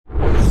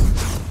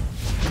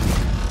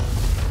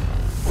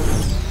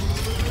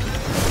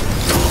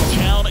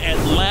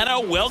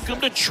Florida.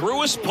 Welcome to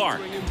Truist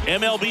Park.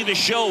 MLB The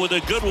Show with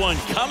a good one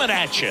coming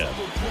at you.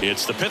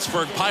 It's the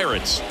Pittsburgh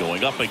Pirates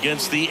going up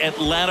against the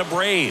Atlanta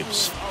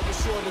Braves.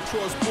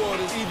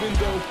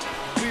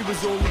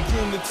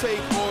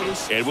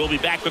 And we'll be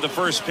back with the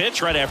first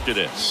pitch right after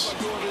this.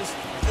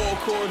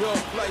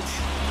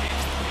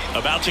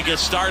 About to get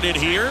started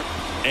here.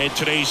 And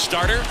today's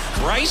starter,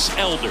 Bryce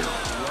Elder.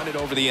 Run it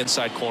over the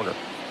inside corner.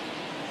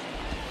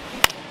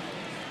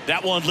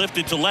 That one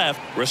lifted to left.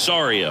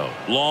 Rosario.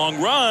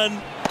 Long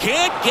run.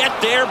 Can't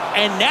get there.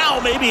 And now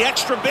maybe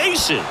extra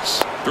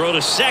bases. Throw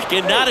to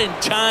second. Not in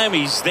time.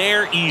 He's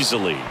there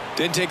easily.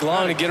 Didn't take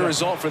long to get a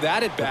result for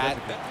that at bat.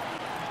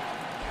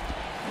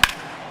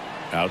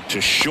 Out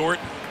to short.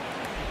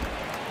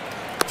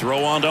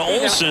 Throw on to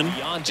Olsen.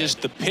 Beyond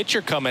just the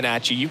pitcher coming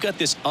at you, you've got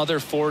this other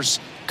force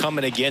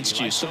coming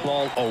against you. So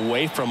ball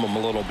away from him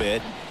a little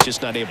bit.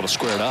 Just not able to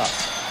square it up.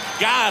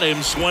 Got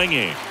him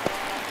swinging.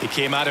 He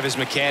came out of his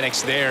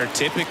mechanics there.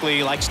 Typically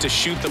he likes to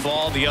shoot the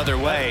ball the other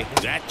way.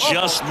 That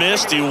just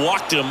missed. He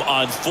walked him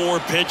on 4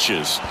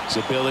 pitches. His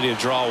ability to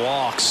draw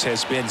walks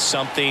has been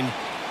something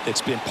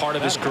that's been part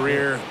of his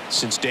career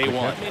since day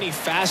one. Many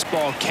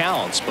fastball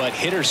counts, but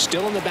hitters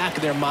still in the back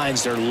of their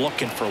minds, they're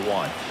looking for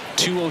one.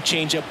 2-0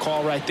 changeup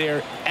call right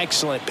there.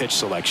 Excellent pitch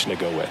selection to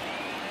go with.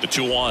 The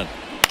 2-1.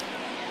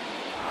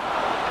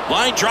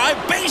 Line drive,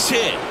 base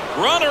hit.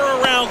 Runner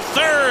around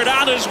third,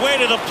 on his way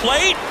to the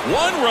plate.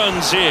 1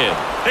 runs in.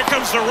 Here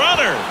comes the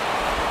runner.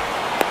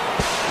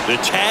 The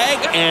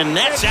tag, and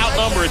that's out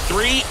number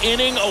 3,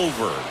 inning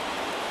over.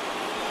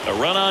 A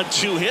run on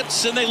 2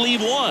 hits, and they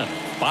leave 1.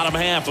 Bottom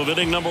half of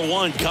inning number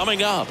 1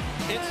 coming up.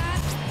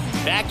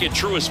 Back at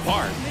Truist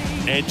Park.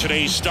 And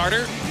today's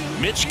starter,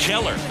 Mitch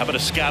Keller. How about a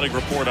scouting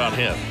report on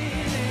him?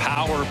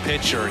 Power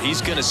pitcher.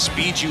 He's going to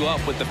speed you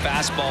up with the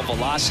fastball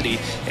velocity,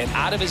 and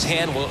out of his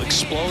hand will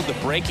explode the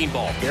breaking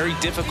ball. Very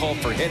difficult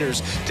for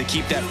hitters to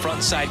keep that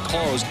front side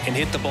closed and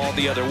hit the ball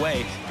the other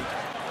way.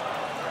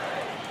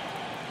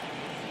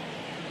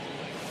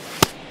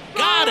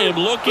 Got him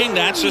looking.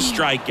 That's a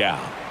strikeout.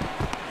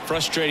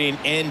 Frustrating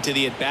end to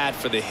the at bat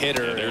for the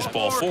hitter. And there's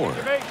ball 4.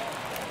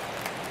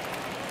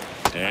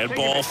 And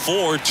ball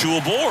 4, 2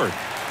 aboard.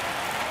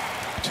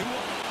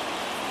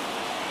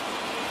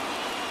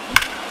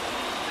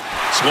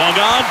 Swung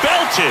on,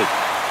 belted.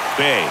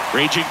 Bay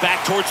raging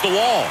back towards the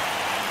wall.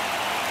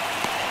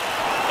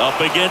 Up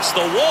against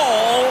the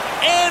wall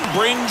and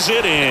brings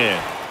it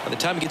in. By the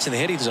time it gets in the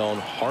hitting zone,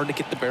 hard to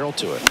get the barrel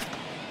to it.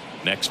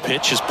 Next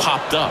pitch is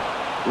popped up.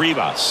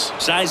 Rivas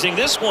sizing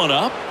this one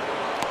up.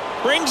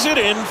 Brings it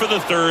in for the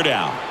 3rd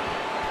out.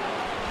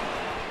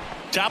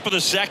 Top of the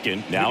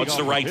 2nd. Now it's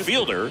the right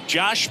fielder,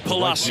 Josh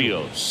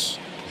Palacios.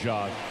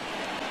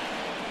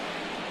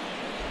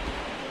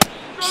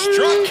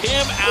 Struck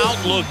him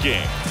out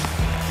looking.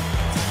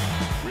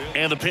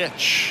 And the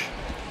pitch.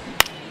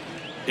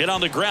 Hit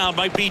on the ground,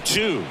 might be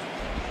 2.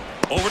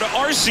 Over to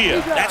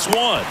Arcia. That's 1.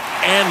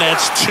 And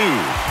that's 2.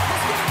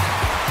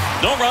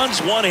 No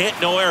runs, 1 hit,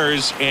 no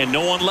errors, and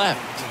no one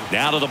left.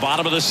 Now to the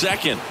bottom of the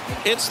 2nd.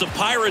 It's the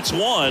Pirates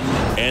 1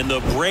 and the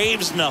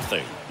Braves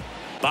nothing.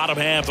 Bottom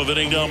half of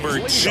inning number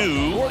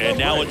 2. And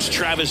now it's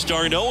Travis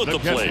d'Arnaud at the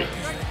plate.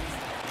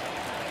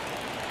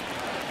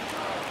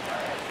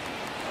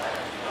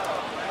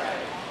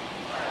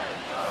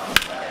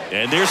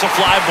 And there's a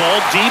fly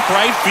ball deep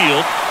right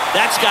field.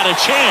 That's got a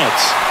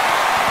chance.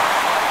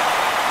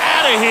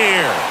 Out of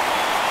here.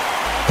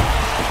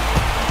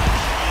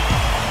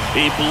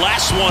 He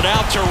blasts one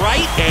out to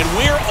right, and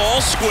we're all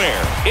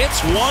square.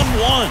 It's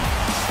 1-1.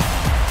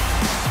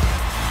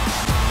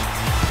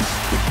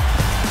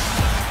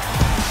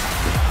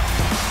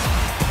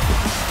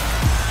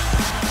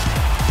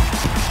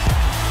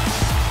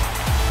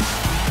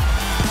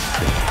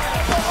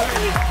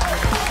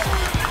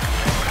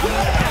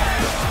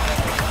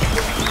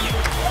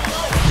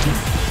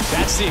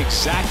 That's the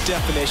exact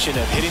definition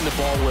of hitting the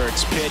ball where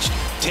it's pitched,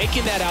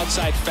 taking that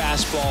outside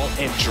fastball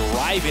and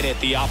driving it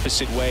the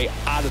opposite way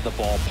out of the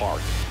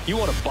ballpark. You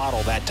want to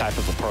bottle that type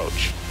of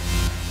approach.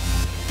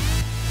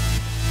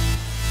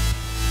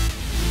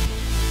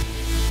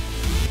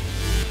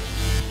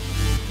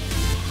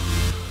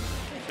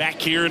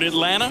 Back here in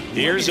Atlanta,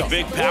 here's a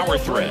big power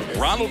threat.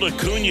 Ronald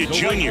Acuna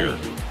Jr.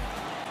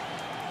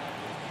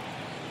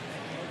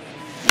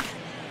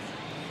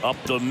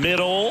 Up the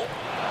middle.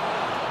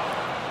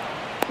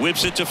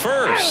 Whips it to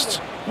first.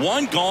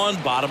 1 gone,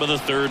 bottom of the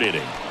 3rd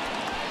inning.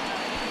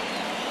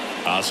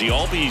 Ozzie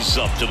Albies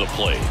up to the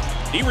plate.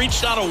 He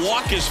reached out a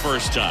walk his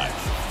first time.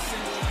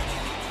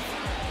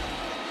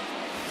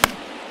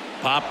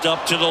 Popped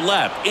up to the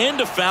left,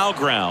 into foul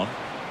ground.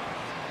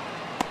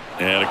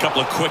 And a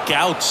couple of quick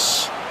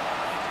outs.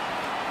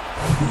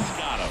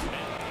 Got him.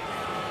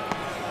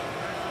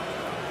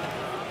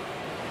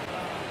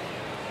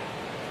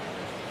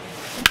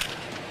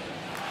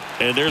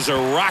 And there's a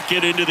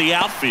rocket into the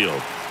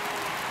outfield.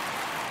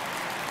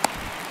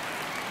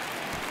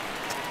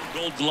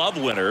 Gold Glove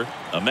winner,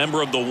 a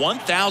member of the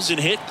 1,000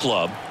 hit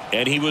club,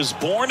 and he was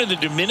born in the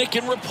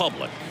Dominican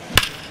Republic.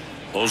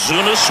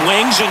 Ozuna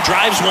swings and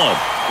drives one.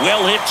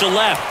 Well hit to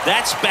left.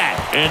 That's back.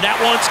 And that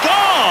one's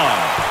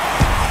gone.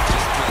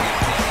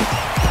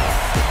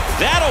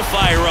 That'll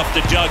fire up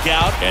the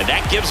dugout, and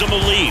that gives them a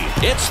lead.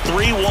 It's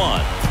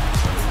 3-1.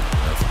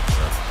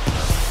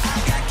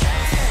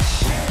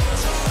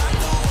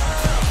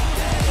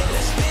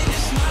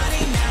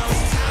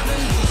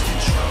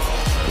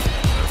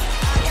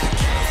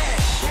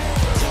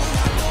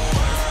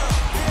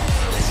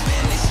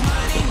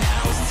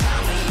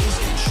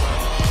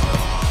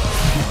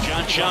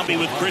 Shambi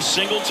with Chris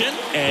Singleton,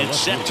 and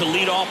set to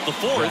lead off the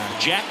fourth,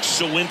 Jack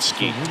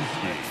Sawinski.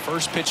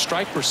 First pitch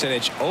strike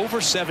percentage over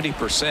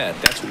 70%.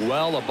 That's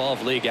well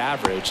above league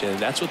average, and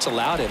that's what's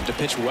allowed him to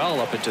pitch well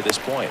up until this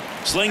point.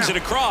 Slings it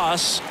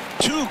across.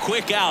 2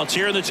 quick outs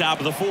here in the top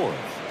of the fourth.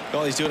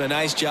 Well, he's doing a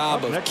nice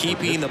job of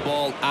keeping the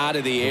ball out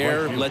of the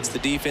air, lets the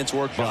defense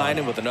work behind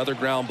him with another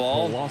ground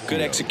ball.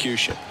 Good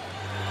execution.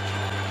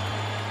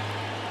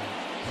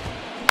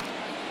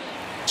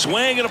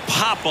 Swing and a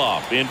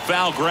pop-up in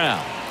foul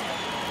ground.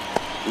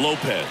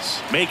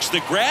 Lopez makes the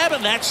grab,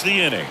 and that's the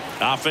inning.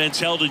 Offense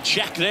held in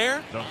check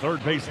there. The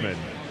third baseman,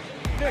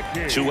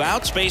 2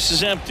 outs, base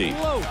is empty.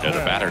 And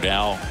the batter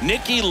now,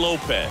 Nicky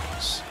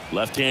Lopez.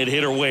 Left-hand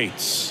hitter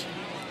waits.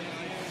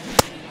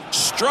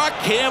 Struck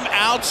him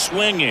out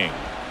swinging.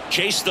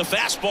 Chased the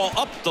fastball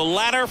up the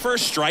ladder for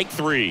strike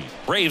 3.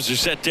 Braves are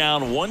set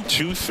down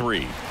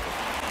 1-2-3.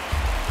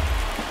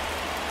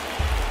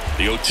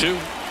 The 0-2.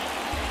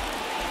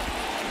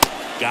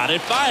 Got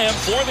it by him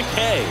for the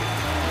K.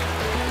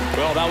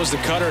 Well, that was the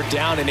cutter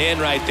down and in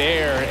right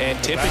there, and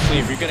typically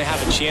if you're going to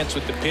have a chance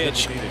with the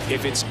pitch,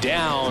 if it's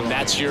down,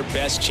 that's your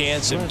best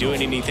chance of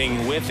doing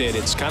anything with it.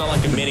 It's kind of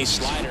like a mini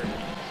slider.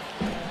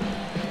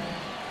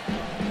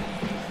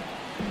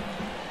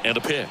 And a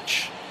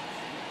pitch.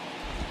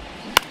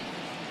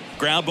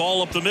 Ground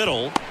ball up the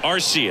middle.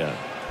 Arcia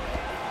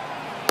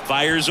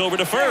fires over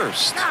to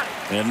first,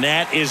 and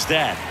that is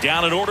that.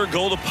 Down in order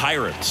go the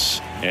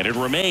Pirates, and it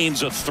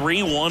remains a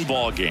 3-1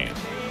 ball game.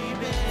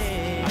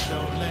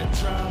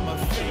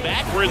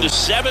 Back, we're in the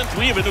 7th.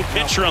 We have a new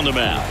pitcher on the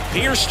mound,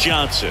 Pierce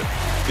Johnson.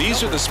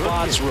 These are the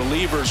spots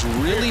relievers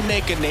really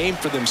make a name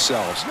for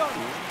themselves.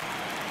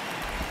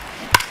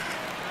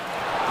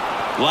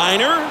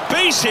 Liner,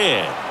 base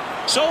hit.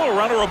 So a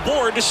runner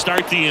aboard to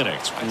start the inning.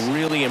 It's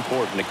really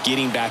important to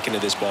getting back into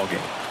this ball game.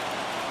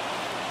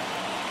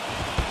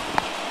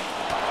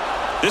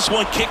 This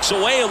one kicks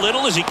away a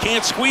little as he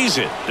can't squeeze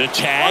it. The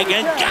tag,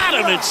 and got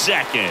him at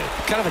second.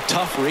 Kind of a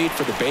tough read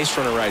for the base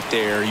runner right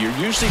there. You're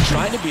usually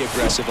trying to be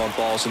aggressive on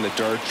balls in the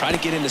dirt, try to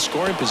get into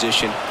scoring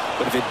position,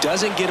 but if it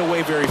doesn't get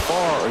away very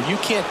far, or you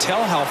can't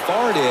tell how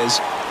far it is,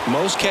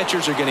 most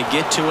catchers are going to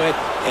get to it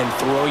and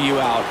throw you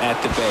out at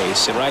the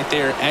base. And right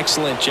there,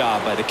 excellent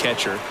job by the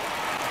catcher.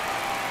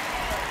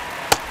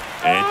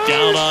 And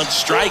down on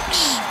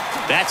strikes.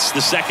 That's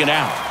the second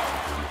out.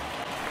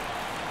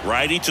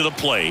 Righty to the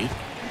plate.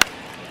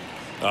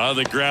 On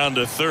the ground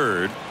to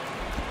third.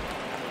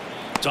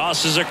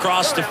 Tosses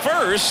across to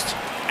first.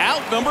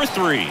 Out number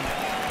 3.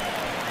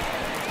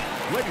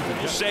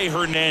 Jose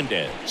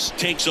Hernandez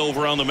takes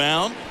over on the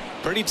mound.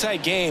 Pretty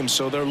tight game,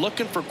 so they're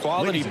looking for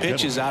quality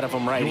pitches out of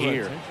him right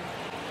here.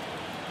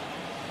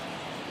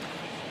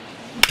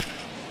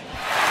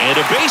 And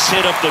a base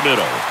hit up the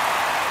middle.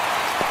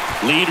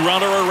 Lead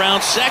runner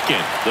around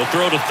second. The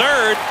throw to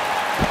third.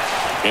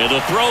 And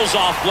the throw's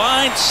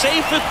offline.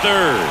 Safe at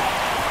third.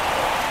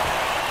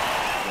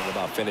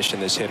 About finishing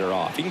this hitter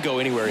off. He can go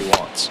anywhere he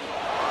wants.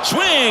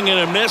 Swing and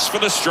a miss for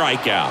the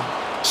strikeout.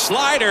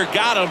 Slider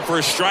got him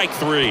for strike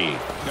 3.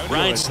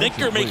 Ryan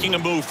Snitker making a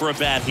move for a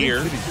bat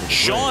here.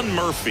 Sean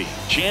Murphy.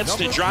 Chance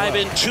to drive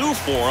in 2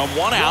 for him.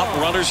 1 out.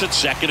 Runners at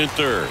second and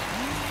third.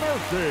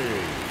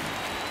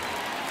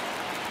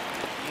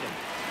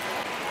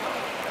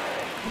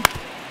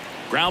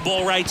 Ground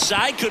ball right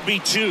side, could be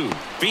 2.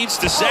 Feeds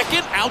to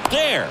second, out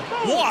there.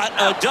 What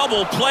a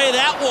double play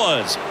that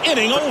was.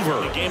 Inning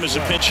over. The game is a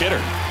pinch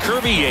hitter.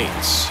 Kirby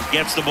Yates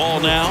gets the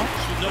ball now.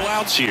 No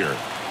outs here.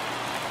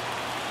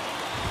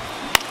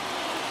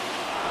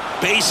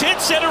 Base hit,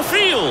 center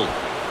field.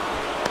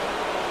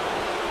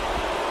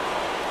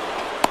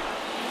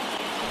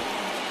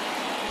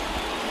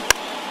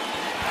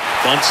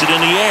 Bunts it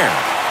in the air.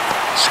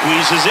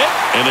 Squeezes it,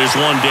 and there's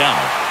one down.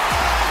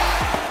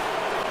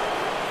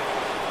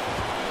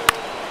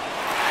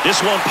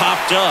 This one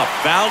popped up.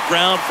 Foul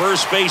ground,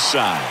 first base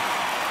side.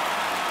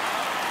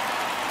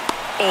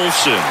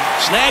 Olsen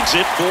snags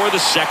it for the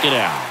second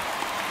out.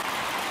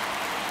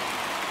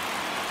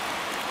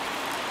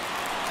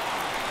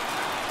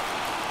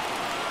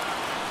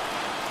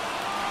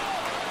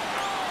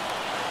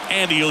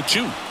 And the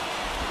 0-2.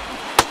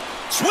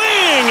 Swing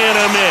and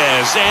a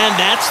miss, and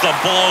that's the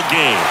ball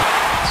game.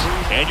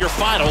 And your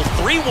final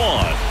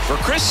 3-1 for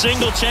Chris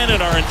Singleton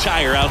and our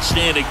entire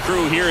outstanding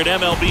crew here at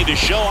MLB The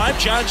Show. I'm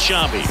John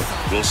Shambi.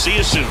 We'll see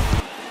you soon.